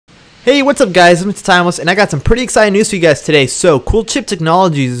Hey, what's up guys, it's Timeless, and I got some pretty exciting news for you guys today. So, CoolChip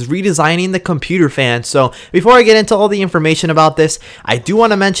Technologies is redesigning the computer fan. So, before I get into all the information about this, I do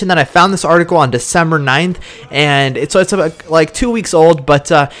want to mention that I found this article on December 9th, and it's about, like 2 weeks old,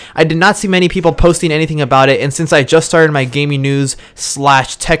 but I did not see many people posting anything about it, and since I just started my gaming news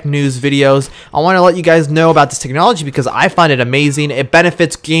 / tech news videos, I want to let you guys know about this technology because I find it amazing. It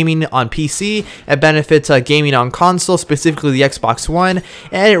benefits gaming on PC, it benefits gaming on console, specifically the Xbox One,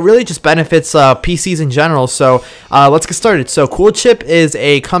 and it really just benefits PCs in general. So let's get started. So CoolChip is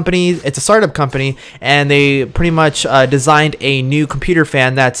a company, it's a startup company, and they pretty much designed a new computer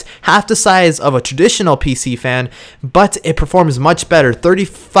fan that's half the size of a traditional PC fan, but it performs much better,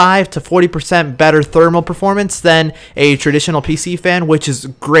 35 to 40% better thermal performance than a traditional PC fan, which is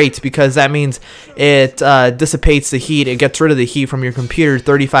great because that means it dissipates the heat, it gets rid of the heat from your computer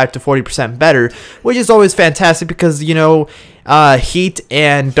 35 to 40% better, which is always fantastic because, you know, heat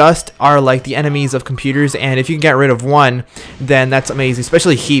and dust are like the enemies of computers, and if you can get rid of one, then that's amazing,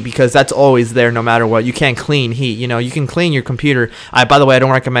 especially heat, because that's always there no matter what. You can't clean heat, you know. You can clean your computer. By the way, I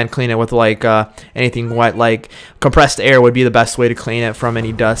don't recommend cleaning it with like anything wet. Like compressed air would be the best way to clean it from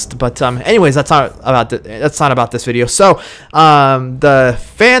any dust. But anyways, that's not about this video. So the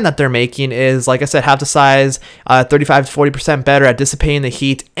fan that they're making is, like I said, half the size, 35 to 40% better at dissipating the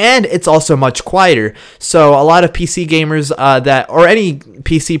heat, and it's also much quieter. So a lot of PC gamers or any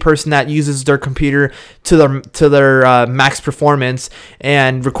PC person that uses their computer to their max performance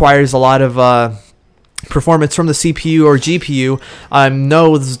and requires a lot of performance from the CPU or GPU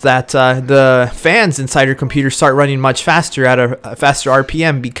knows that the fans inside your computer start running much faster at a faster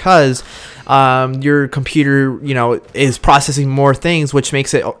RPM because your computer, you know, is processing more things, which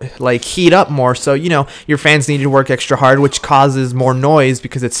makes it like heat up more. So, you know, your fans need to work extra hard, which causes more noise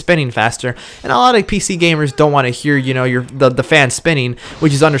because it's spinning faster. And a lot of PC gamers don't want to hear, you know, the fan spinning,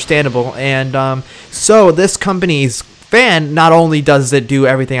 which is understandable. And so this company's fan, not only does it do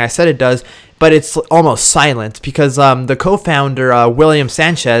everything I said it does, but it's almost silent because the co-founder, William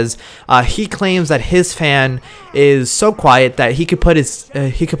Sanchez, he claims that his fan is so quiet that he could put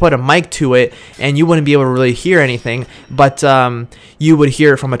a mic to it and you wouldn't be able to really hear anything, but you would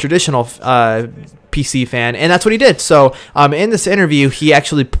hear it from a traditional PC fan, and that's what he did. So in this interview, he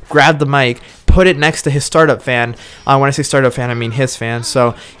actually grabbed the mic, put it next to his startup fan. When I say startup fan, I mean his fan.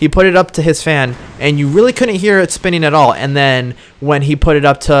 So he put it up to his fan, and you really couldn't hear it spinning at all. And then when he put it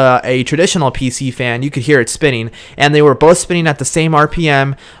up to a traditional PC fan, you could hear it spinning, and they were both spinning at the same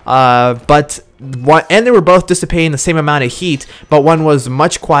RPM, and they were both dissipating the same amount of heat, but one was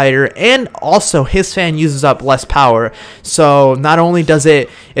much quieter, and also his fan uses up less power. So not only is it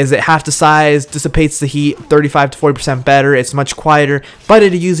half the size, dissipates the heat 35 to 40% better, it's much quieter, but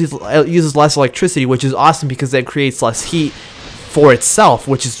it uses less electricity, which is awesome because it creates less heat for itself,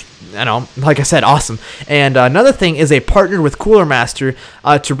 which is, you know, like I said, awesome. And another thing is they partnered with Cooler Master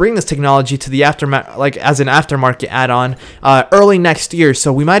to bring this technology to the as an aftermarket add-on early next year.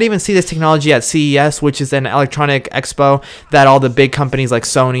 So we might even see this technology at CES, which is an electronic expo that all the big companies like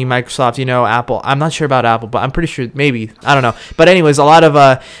Sony, Microsoft, you know, Apple. I'm not sure about Apple, but I'm pretty sure maybe, I don't know. But anyways, a lot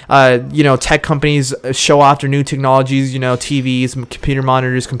of you know, tech companies show off their new technologies, you know, TVs, computer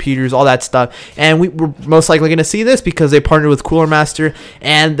monitors, computers, all that stuff. And we're most likely going to see this because they partnered with Cooler Master,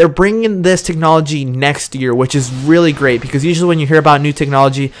 and they're bringing this technology next year, which is really great because usually when you hear about new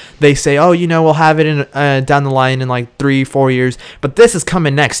technology, they say, oh, you know, we'll have it in down the line in like 3-4 years, but this is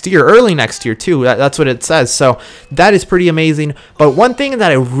coming next year, early next year too. That's what it says. So that is pretty amazing. But one thing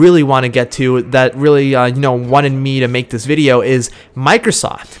that I really want to get to that really you know, wanted me to make this video is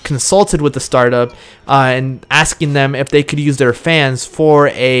Microsoft consulted with the startup and asking them if they could use their fans for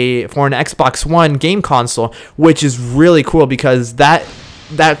an Xbox One game console, which is really cool because that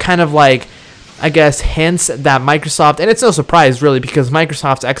kind of, like, I guess, hints that Microsoft, and it's no surprise really because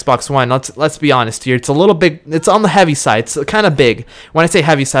Microsoft's Xbox One, let's be honest here, it's a little big, it's on the heavy side, it's kind of big. When I say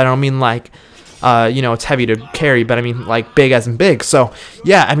heavy side, I don't mean like you know, it's heavy to carry, but I mean like big as in big. So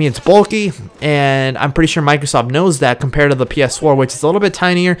yeah, I mean, it's bulky, and I'm pretty sure Microsoft knows that compared to the PS4, which is a little bit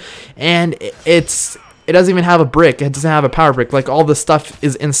tinier, and it doesn't even have a brick. It doesn't have a power brick. Like, all the stuff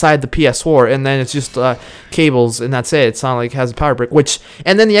is inside the PS4, and then it's just cables, and that's it. It's not like it has a power brick.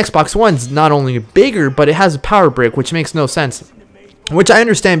 And then the Xbox One's not only bigger, but it has a power brick, which makes no sense. Which I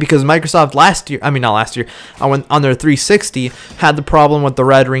understand because Microsoft on their 360 had the problem with the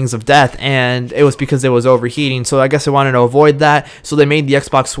red rings of death, and it was because it was overheating. So I guess they wanted to avoid that. So they made the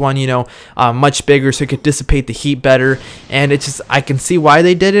Xbox One, you know, much bigger so it could dissipate the heat better. And it's just, I can see why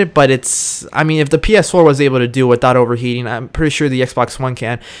they did it, but it's, I mean, if the PS4 was able to do it without overheating, I'm pretty sure the Xbox One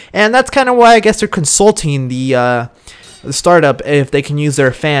can. And that's kind of why I guess they're consulting the startup if they can use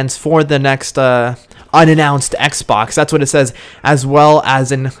their fans for the next unannounced Xbox. That's what it says, as well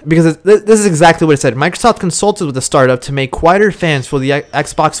as in, because this is exactly what it said. Microsoft consulted with the startup to make quieter fans for the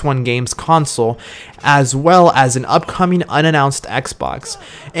Xbox One games console, as well as an upcoming unannounced Xbox.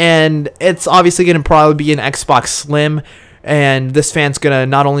 And it's obviously going to probably be an Xbox Slim. And this fan's gonna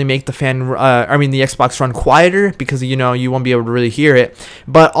not only make the the Xbox run quieter, because you won't be able to really hear it,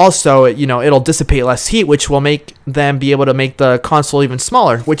 but also it'll dissipate less heat, which will make them be able to make the console even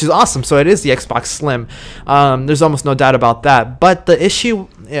smaller, which is awesome. So it is the Xbox Slim. There's almost no doubt about that. But the issue,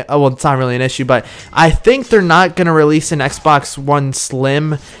 well, it's not really an issue, but I think they're not gonna release an Xbox One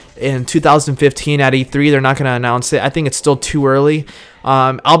Slim in 2015 at E3. They're not going to announce it. I think it's still too early.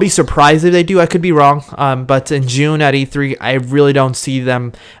 I'll be surprised if they do. I could be wrong. But in June at E3, I really don't see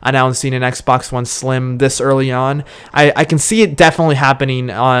them announcing an Xbox One Slim this early on. I can see it definitely happening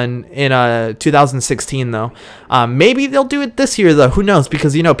in 2016 though. Maybe they'll do it this year though. Who knows?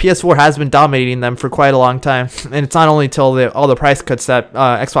 Because PS4 has been dominating them for quite a long time, and it's not only till all the price cuts that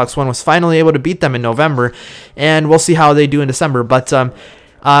Xbox One was finally able to beat them in November, and we'll see how they do in December. But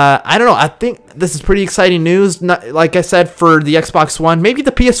I don't know. I think this is pretty exciting news. Like I said, for the Xbox One, maybe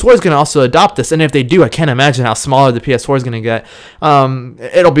the PS4 is going to also adopt this. And if they do, I can't imagine how smaller the PS4 is going to get.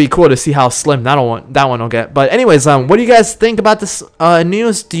 It'll be cool to see how slim that one will get. But anyways, what do you guys think about this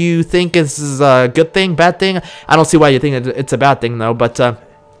news? Do you think this is a good thing, bad thing? I don't see why you think it's a bad thing though. But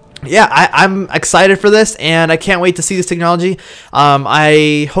yeah, I'm excited for this, and I can't wait to see this technology.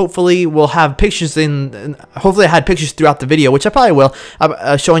 I hopefully will have pictures hopefully I had pictures throughout the video, which I probably will,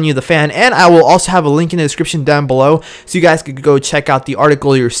 showing you the fan, and I will also have a link in the description down below so you guys could go check out the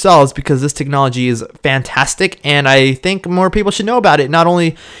article yourselves, because this technology is fantastic, and I think more people should know about it, not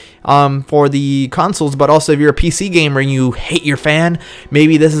only for the consoles, but also if you're a PC gamer and you hate your fan,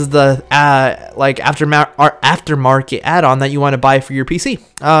 maybe this is the aftermarket add-on that you want to buy for your PC.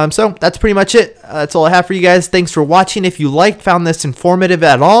 So that's pretty much it. That's all I have for you guys. Thanks for watching. If you found this informative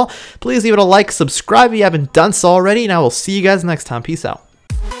at all, please leave it a like, subscribe if you haven't done so already, and I will see you guys next time. Peace out.